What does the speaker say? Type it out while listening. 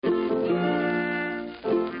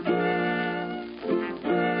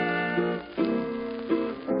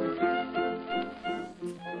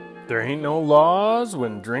There ain't no laws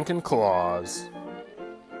when drinking claws.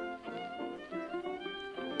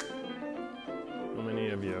 How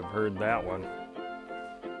many of you have heard that one?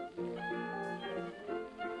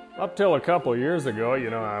 Up till a couple years ago,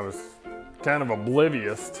 I was kind of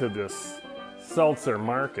oblivious to this seltzer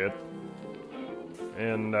market.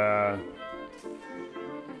 And, it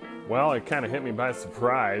kind of hit me by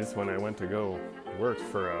surprise when I went to go work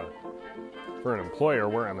for an employer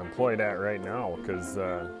where I'm employed at right now, because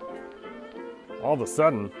all of a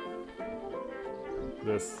sudden,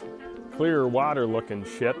 this clear water looking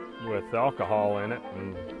shit with alcohol in it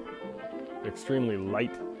and extremely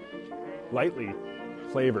lightly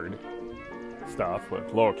flavored stuff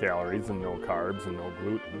with low calories and no carbs and no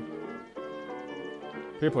gluten.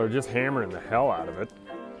 People are just hammering the hell out of it.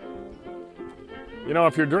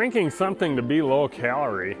 If you're drinking something to be low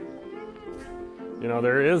calorie,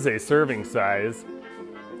 there is a serving size.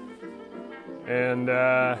 And,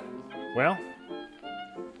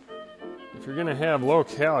 if you're going to have low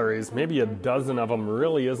calories, maybe a dozen of them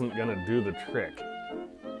really isn't going to do the trick.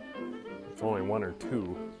 It's only one or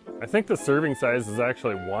two. I think the serving size is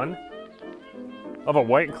actually one of a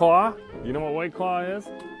White Claw. You know what White Claw is?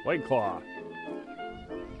 White Claw.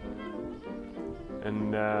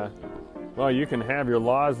 And, you can have your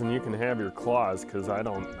laws and you can have your claws, because I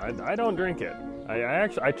don't drink it.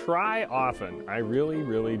 I try often. I really,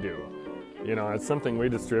 really do. It's something we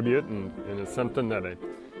distribute, and it's something that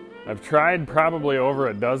I've tried probably over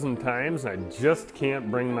a dozen times. I just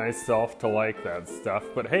can't bring myself to like that stuff.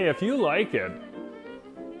 But hey, if you like it,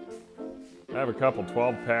 I have a couple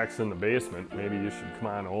 12-packs in the basement. Maybe you should come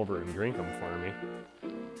on over and drink them for me.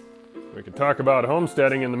 We could talk about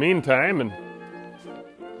homesteading in the meantime, and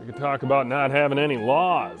we could talk about not having any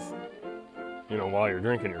laws, while you're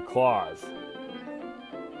drinking your claws.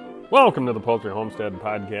 Welcome to the Poultry Homestead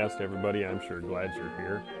Podcast, everybody. I'm sure glad you're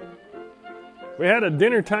here. We had a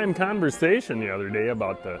dinner time conversation the other day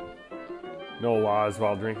about the no laws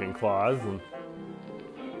while drinking claws, and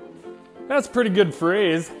that's a pretty good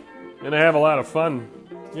phrase, and I have a lot of fun.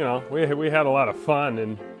 We had a lot of fun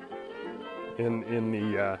in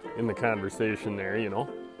the conversation there,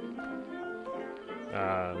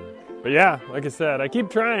 But yeah, like I said, I keep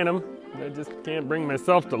trying them. I just can't bring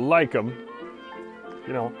myself to like them,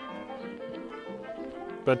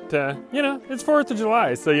 But it's 4th of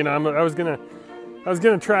July, so I was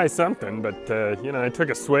gonna try something, but I took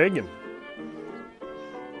a swig, and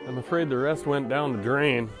I'm afraid the rest went down the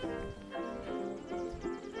drain.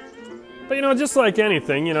 But just like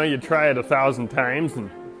anything, you try it 1,000 times,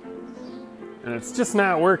 and it's just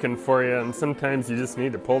not working for you, and sometimes you just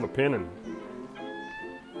need to pull the pin and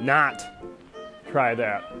not try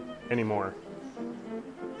that anymore.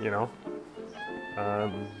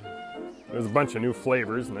 There's a bunch of new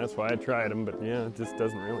flavors, and that's why I tried them, but it just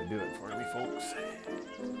doesn't really do it for me, folks.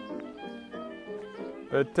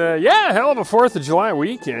 But hell of a 4th of July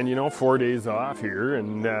weekend, 4 days off here,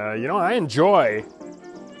 and I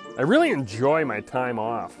really enjoy my time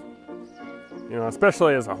off,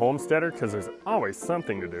 especially as a homesteader, because there's always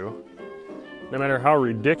something to do. No matter how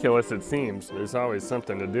ridiculous it seems, there's always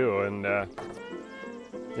something to do, and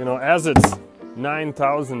as it's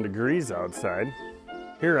 9,000 degrees outside,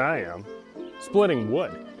 here I am, splitting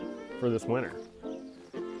wood for this winter.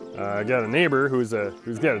 I got a neighbor who's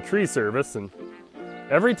got a tree service, and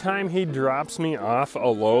every time he drops me off a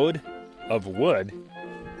load of wood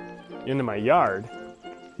into my yard,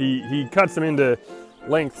 he cuts them into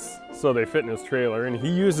lengths so they fit in his trailer, and he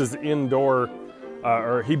uses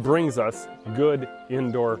he brings us good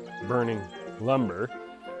indoor burning lumber,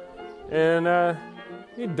 and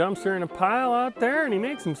he dumps her in a pile out there, and he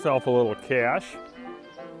makes himself a little cash.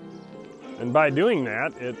 And by doing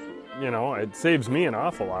that, it saves me an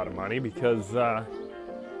awful lot of money, because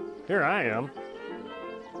here I am.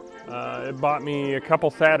 It bought me a couple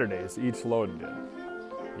Saturdays, each load did,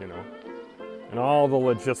 and all the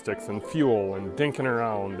logistics and fuel and dinking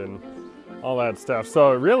around and all that stuff.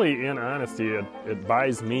 So really, in honesty, it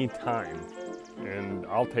buys me time, and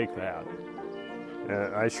I'll take that.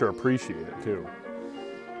 I sure appreciate it too.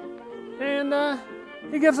 And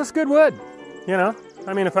he gives us good wood,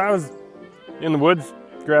 if I was in the woods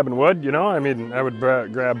grabbing wood, I would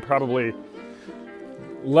grab probably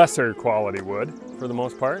lesser quality wood for the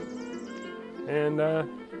most part. And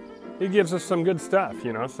he gives us some good stuff,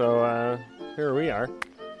 so here we are.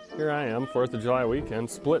 Here I am, 4th of July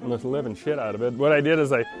weekend, splitting the living shit out of it. What I did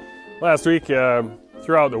is last week,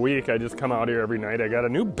 throughout the week, I just come out here every night. I got a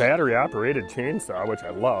new battery-operated chainsaw, which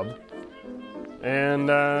I love. And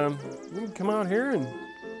we come out here and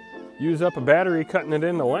use up a battery cutting it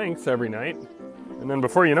into lengths every night. And then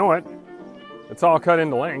before you know it, it's all cut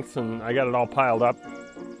into lengths, and I got it all piled up.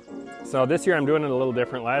 So this year I'm doing it a little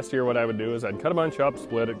different. Last year what I would do is I'd cut a bunch up,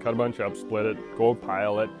 split it, cut a bunch up, split it, go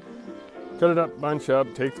pile it, cut it up, bunch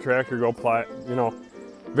up, take the tractor, go ply,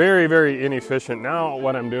 very, very inefficient. Now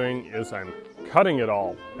what I'm doing is I'm cutting it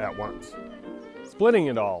all at once, splitting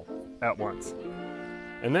it all at once.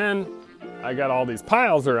 And then I got all these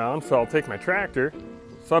piles around, so I'll take my tractor,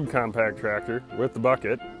 subcompact tractor with the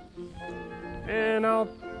bucket, and I'll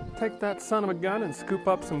take that son of a gun and scoop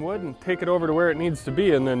up some wood and take it over to where it needs to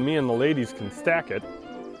be, and then me and the ladies can stack it.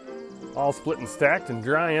 All split and stacked and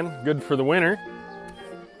drying, good for the winter.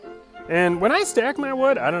 And when I stack my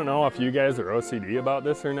wood, I don't know if you guys are OCD about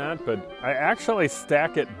this or not, but I actually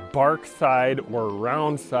stack it bark side or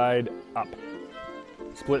round side up,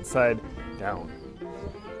 split side down.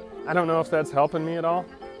 I don't know if that's helping me at all,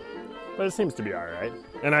 but it seems to be all right.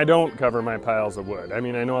 And I don't cover my piles of wood. I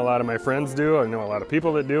mean, I know a lot of my friends do, I know a lot of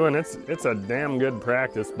people that do, and it's a damn good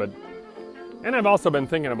practice, and I've also been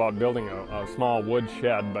thinking about building a small wood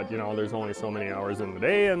shed, but there's only so many hours in the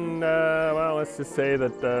day, and well, let's just say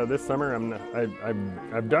that this summer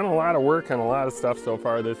I've done a lot of work on a lot of stuff so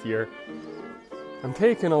far this year. I'm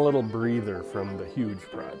taking a little breather from the huge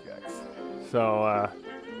projects. So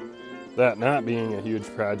that not being a huge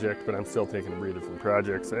project, but I'm still taking a breather from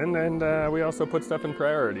projects, and we also put stuff in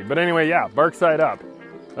priority. But anyway, yeah, bark side up.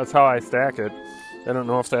 That's how I stack it. I don't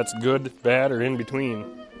know if that's good, bad, or in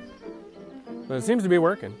between. But it seems to be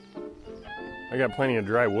working. I got plenty of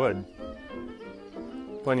dry wood.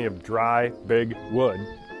 Plenty of dry, big wood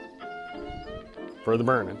for the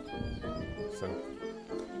burning. So,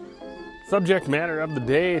 subject matter of the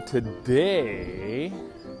day today: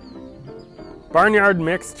 barnyard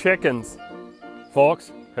mix chickens.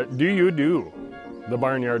 Folks, do you do the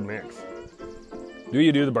barnyard mix? Do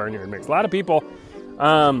you do the barnyard mix? A lot of people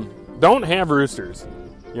don't have roosters,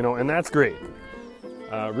 and that's great.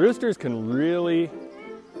 Roosters can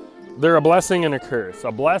they're a blessing and a curse.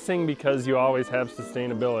 A blessing because you always have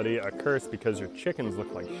sustainability, a curse because your chickens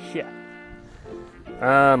look like shit.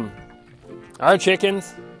 Our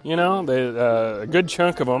chickens, a good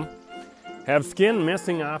chunk of them have skin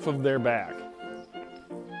missing off of their back.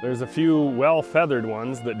 There's a few well-feathered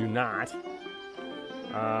ones that do not.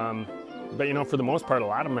 But for the most part, a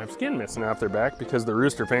lot of them have skin missing off their back because the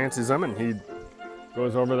rooster fancies them, and he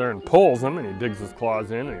goes over there and pulls them, and he digs his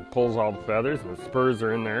claws in, and he pulls all the feathers, and the spurs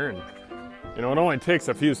are in there, and it only takes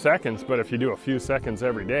a few seconds, but if you do a few seconds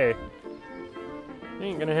every day, you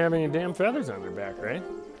ain't gonna have any damn feathers on their back, right?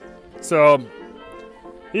 So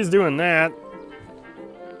he's doing that,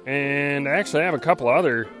 and I actually have a couple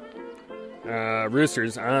other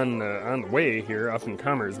roosters on the way here, up and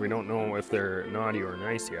comers. We don't know if they're naughty or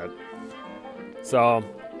nice yet, so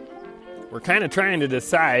we're kind of trying to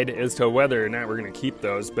decide as to whether or not we're going to keep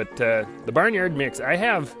those. But the barnyard mix, I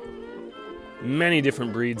have many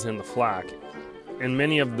different breeds in the flock, and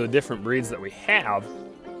many of the different breeds that we have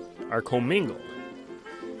are commingled.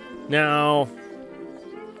 Now,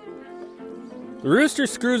 the rooster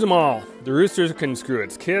screws them all. The rooster can screw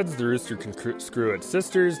its kids, the rooster can screw its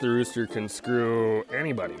sisters, the rooster can screw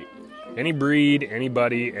anybody. Any breed,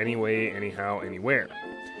 anybody, anyway, anyhow, anywhere.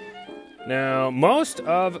 Now, most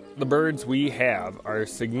of the birds we have are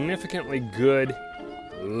significantly good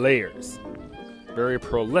layers. Very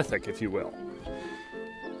prolific, if you will.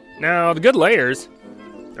 Now, the good layers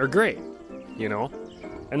are great,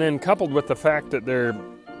 And then coupled with the fact that they're,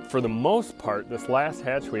 for the most part, this last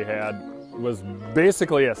hatch we had was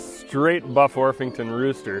basically a straight Buff Orpington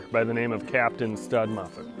rooster by the name of Captain Stud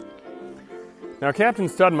Muffin. Now, Captain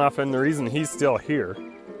Stud Muffin, the reason he's still here,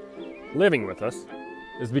 living with us,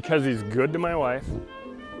 is because he's good to my wife,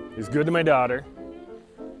 he's good to my daughter,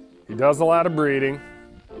 he does a lot of breeding,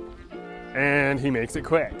 and he makes it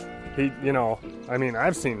quick.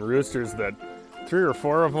 I've seen roosters that 3 or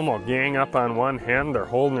 4 of them will gang up on one hen, they're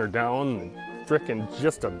holding her down, and frickin'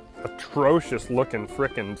 just a atrocious looking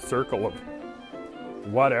frickin' circle of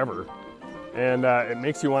whatever. And it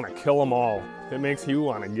makes you want to kill them all. It makes you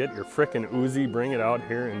want to get your frickin' Uzi, bring it out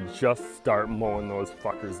here, and just start mowing those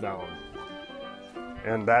fuckers down.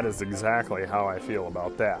 And that is exactly how I feel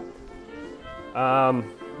about that.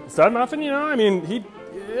 Stud Muffin,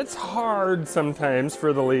 it's hard sometimes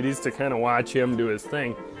for the ladies to kind of watch him do his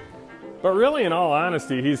thing. But really, in all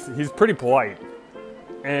honesty, he's pretty polite.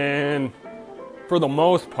 And for the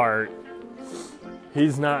most part,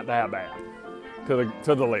 he's not that bad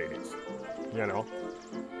to the ladies,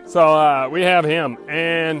 So we have him,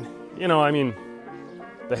 and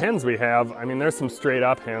the hens we have, there's some straight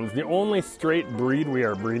up hens. The only straight breed we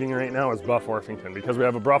are breeding right now is Buff Orpington, because we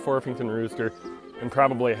have a Buff Orpington rooster and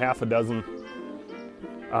probably half a dozen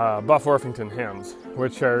Buff Orpington hens,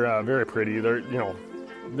 which are very pretty. They're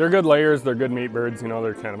they're good layers. They're good meat birds.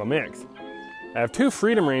 They're kind of a mix. I have 2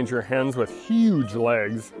 Freedom Ranger hens with huge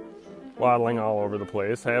legs, waddling all over the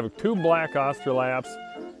place. I have 2 black Australaps.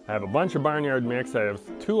 I have a bunch of barnyard mix. I have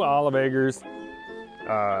 2 olive eggers,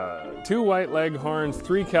 2 white leghorns,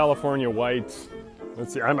 3 California whites.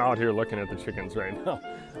 Let's see, I'm out here looking at the chickens right now.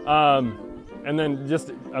 And then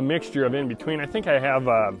just a mixture of in between. I think I have,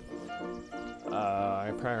 I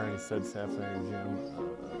probably already said Sapphire Gem.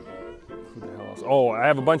 Who the hell else? Oh, I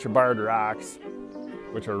have a bunch of barred rocks,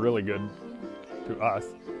 which are really good to us.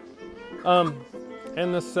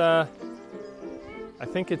 And this, I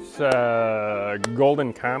think it's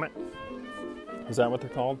Golden Comet. Is that what they're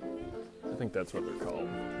called? I think that's what they're called.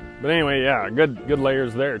 But anyway, yeah, good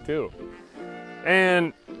layers there too.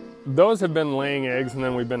 And those have been laying eggs, and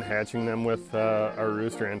then we've been hatching them with our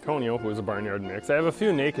rooster Antonio, who is a barnyard mix. I have a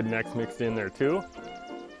few naked necks mixed in there too.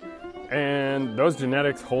 And those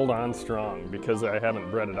genetics hold on strong because I haven't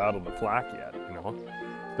bred it out of the flock yet,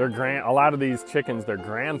 a lot of these chickens, their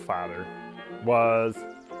grandfather was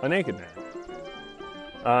a naked neck.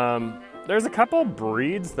 There's a couple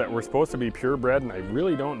breeds that were supposed to be purebred, and I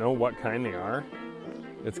really don't know what kind they are.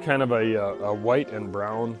 It's kind of a white and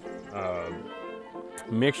brown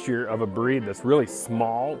mixture of a breed that's really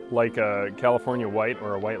small, like a California white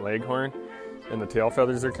or a white leghorn, and the tail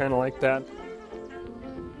feathers are kind of like that.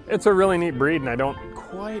 It's a really neat breed, and I don't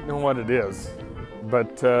quite know what it is,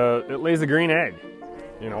 but it lays a green egg.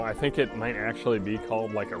 I think it might actually be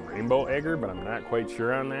called like a rainbow egger, but I'm not quite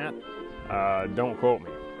sure on that. Don't quote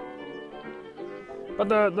me. But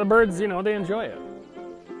the birds, they enjoy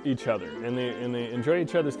each other, and they enjoy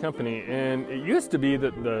each other's company. And it used to be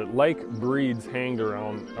that the like breeds hung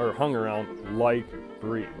around like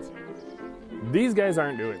breeds. These guys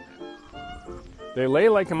aren't doing that. They lay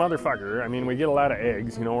like a motherfucker. I mean, we get a lot of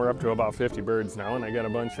eggs. We're up to about 50 birds now, and I got a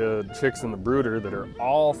bunch of chicks in the brooder that are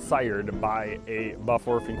all sired by a Buff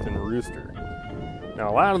Orpington rooster. Now,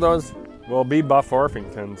 a lot of those will be Buff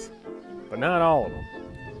Orpingtons, but not all of them.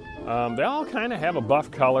 They all kind of have a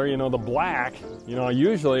buff color. The black,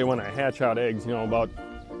 usually when I hatch out eggs, about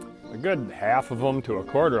a good half of them to a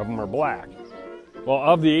quarter of them are black. Well,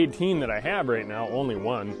 of the 18 that I have right now, only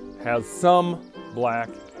one has some black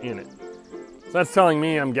in it. So that's telling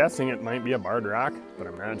me, I'm guessing it might be a barred rock, but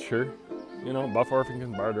I'm not sure. Buff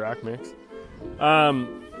Orpington, barred rock mix.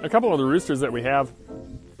 A couple of the roosters that we have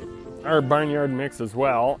are barnyard mix as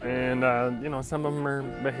well, and some of them are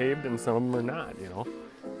behaved and some of them are not.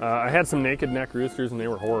 I had some naked neck roosters and they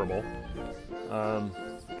were horrible.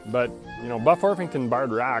 But Buff Orpington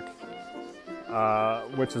barred rock,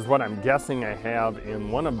 which is what I'm guessing I have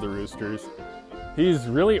in one of the roosters. He's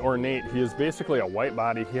really ornate. He is basically a white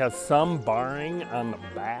body. He has some barring on the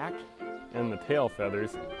back and the tail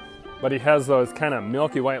feathers, but he has those kind of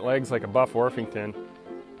milky white legs like a Buff Orpington,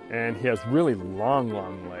 and he has really long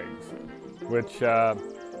legs, which kind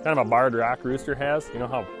of a barred rock rooster has. You know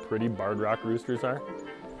how pretty barred rock roosters are?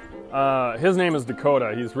 His name is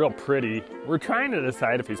Dakota. He's real pretty. We're trying to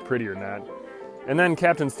decide if he's pretty or not. And then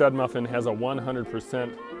Captain Stud Muffin has a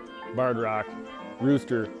 100% barred rock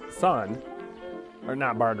rooster son. Or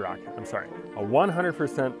not barred rock, I'm sorry. A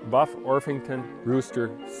 100% Buff Orpington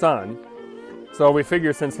rooster son. So we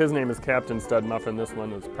figure since his name is Captain Stud Muffin, this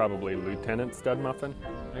one is probably Lieutenant Stud Muffin,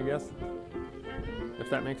 I guess.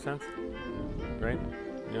 If that makes sense, right?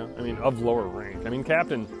 Of lower rank.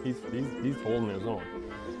 Captain, he's holding his own.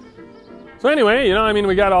 So anyway,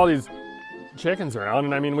 we got all these chickens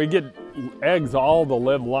around, and we get eggs all the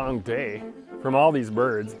live long day from all these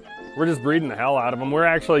birds. We're just breeding the hell out of them. We're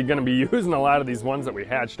actually going to be using a lot of these ones that we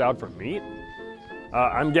hatched out for meat.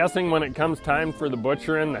 I'm guessing when it comes time for the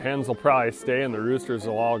butchering, the hens will probably stay and the roosters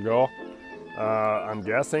will all go. I'm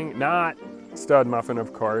guessing. Not Stud Muffin,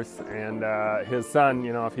 of course, and his son,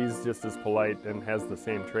 if he's just as polite and has the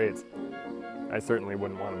same traits, I certainly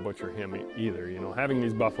wouldn't want to butcher him either. Having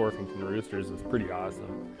these Buff Orpington roosters is pretty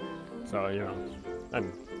awesome. So,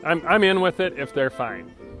 I'm in with it if they're fine,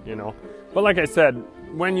 But like I said,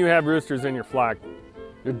 when you have roosters in your flock,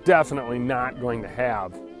 you're definitely not going to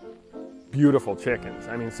have beautiful chickens.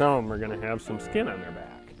 Some of them are going to have some skin on their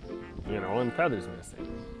back, and feathers missing.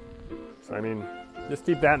 So, just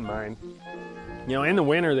keep that in mind. In the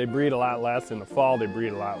winter, they breed a lot less. In the fall, they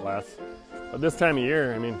breed a lot less. But this time of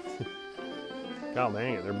year, God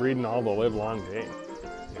dang it, they're breeding all the live long day,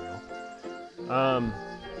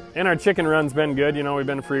 And our chicken run's been good. We've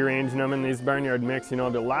been free ranging them in these barnyard mix. A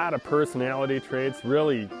lot of personality traits,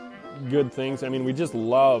 really good things. We just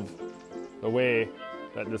love the way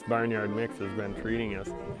that this barnyard mix has been treating us.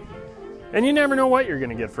 And you never know what you're going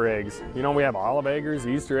to get for eggs. You know, we have olive eggers,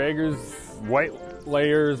 Easter eggers, white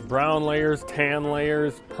layers, brown layers, tan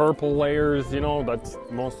layers, purple layers. You know, that's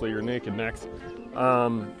mostly your naked necks.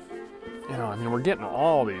 You know, I mean, we're getting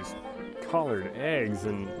all these colored eggs,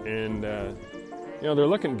 and you know, they're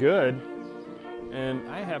looking good, and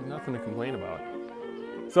I have nothing to complain about.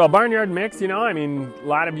 So a barnyard mix, you know, I mean, a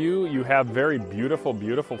lot of you have very beautiful,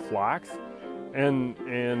 beautiful flocks, and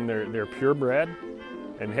they're purebred.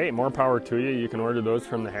 And hey, more power to you. You can order those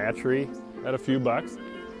from the hatchery at a few bucks.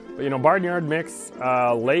 But you know, barnyard mix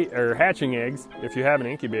hatching eggs, if you have an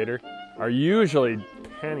incubator, are usually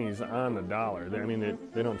pennies on the dollar. I mean,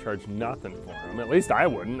 they don't charge nothing for them. At least I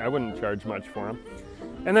wouldn't. I wouldn't charge much for them.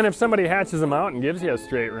 And then if somebody hatches them out and gives you a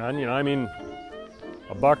straight run, you know, I mean,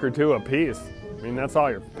 $1 or $2 a piece. I mean, that's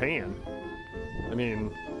all you're paying. I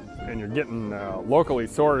mean, and you're getting locally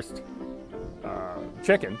sourced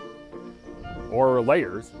chicken. Or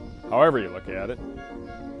layers, however you look at it.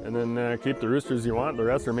 And then keep the roosters you want. The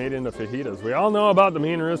rest are made into fajitas. We all know about the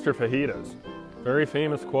mean rooster fajitas. Very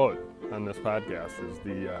famous quote on this podcast is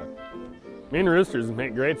the mean roosters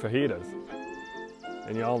make great fajitas.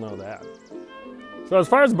 And you all know that. So as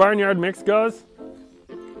far as barnyard mix goes,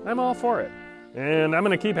 I'm all for it. And I'm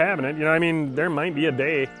going to keep having it. You know, I mean, there might be a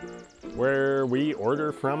day where we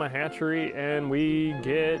order from a hatchery and we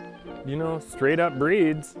get, you know, straight up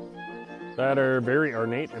breeds that are very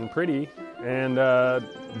ornate and pretty, and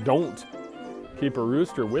don't keep a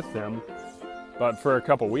rooster with them, but for a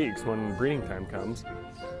couple weeks when breeding time comes.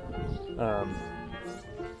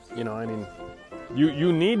 You know, I mean,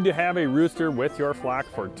 you need to have a rooster with your flock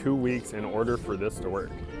for 2 weeks in order for this to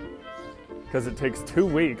work, because it takes 2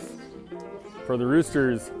 weeks for the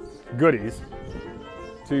rooster's goodies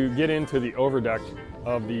to get into the oviduct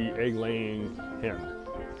of the egg-laying hen,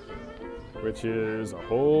 which is a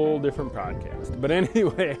whole different podcast. But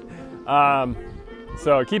anyway,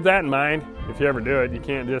 so keep that in mind. If you ever do it, you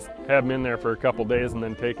can't just have them in there for a couple days and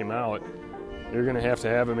then take them out. You're going to have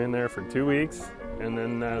them in there for 2 weeks and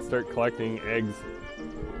then start collecting eggs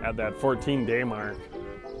at that 14-day mark,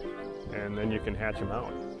 and then you can hatch them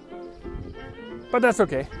out. But that's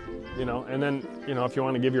okay, you know. And then, you know, if you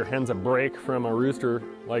want to give your hens a break from a rooster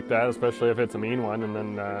like that, especially if it's a mean one, and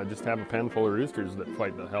then just have a pen full of roosters that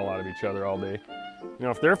fight the hell out of each other all day. You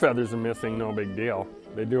know, if their feathers are missing, no big deal.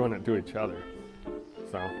 They're doing it to each other.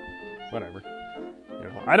 So, whatever. You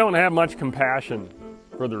know, I don't have much compassion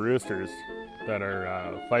for the roosters that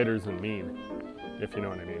are fighters and mean, if you know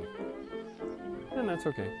what I mean. And that's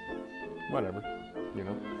okay. Whatever, you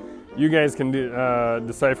know. You guys can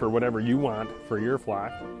decipher whatever you want for your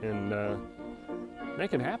flock and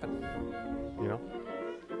make it happen, you know.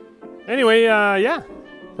 Anyway, yeah,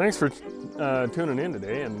 thanks for tuning in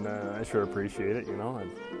today, and I sure appreciate it, you know.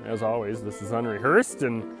 And as always, this is unrehearsed,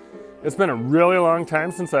 and it's been a really long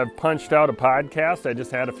time since I've punched out a podcast. I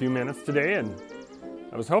just had a few minutes today, and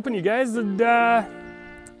I was hoping you guys would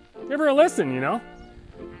give her a listen, you know.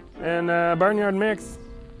 And Barnyard Mix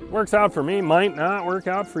works out for me, might not work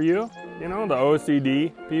out for you, you know, the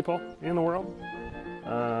OCD people in the world.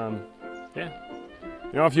 Yeah.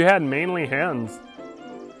 You know, if you had mainly hens,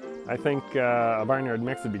 I think a barnyard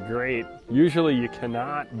mix would be great. Usually you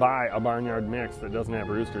cannot buy a barnyard mix that doesn't have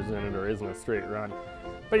roosters in it or isn't a straight run.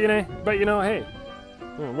 But you know, hey,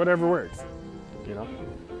 you know, whatever works, you know.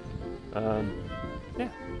 Yeah,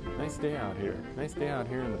 nice day out here. Nice day out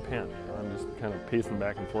here in the pen. You know, I'm just kind of pacing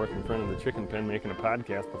back and forth in front of the chicken pen making a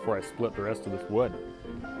podcast before I split the rest of this wood.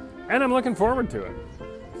 And I'm looking forward to it.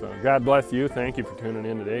 So God bless you. Thank you for tuning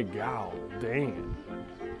in today. God dang it.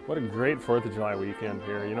 What a great 4th of July weekend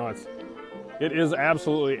here. You know, it is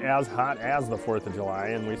absolutely as hot as the 4th of July,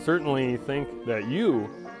 and we certainly think that you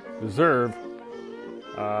deserve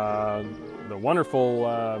the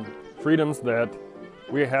wonderful freedoms that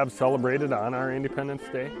we have celebrated on our Independence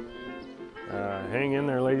Day. Hang in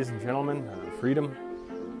there, ladies and gentlemen. Freedom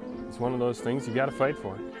is one of those things you got to fight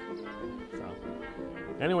for. So,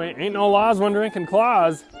 anyway, ain't no laws when drinking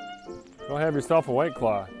claws. Go have yourself a White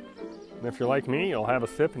Claw. And if you're like me, you'll have a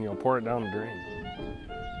sip and you'll pour it down the drain.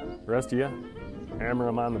 The rest of you, hammer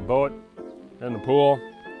them on the boat, in the pool,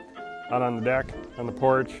 out on the deck, on the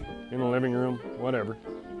porch, in the living room, whatever.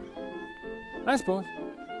 I suppose.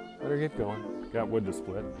 Better get going. Got wood to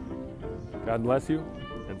split. God bless you,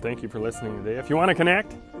 and thank you for listening today. If you want to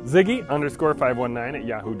connect, Ziggy_519 at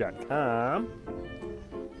yahoo.com.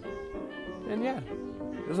 And yeah,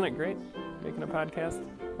 isn't it great making a podcast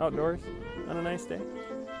outdoors on a nice day?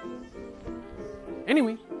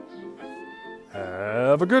 Anyway,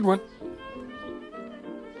 have a good one.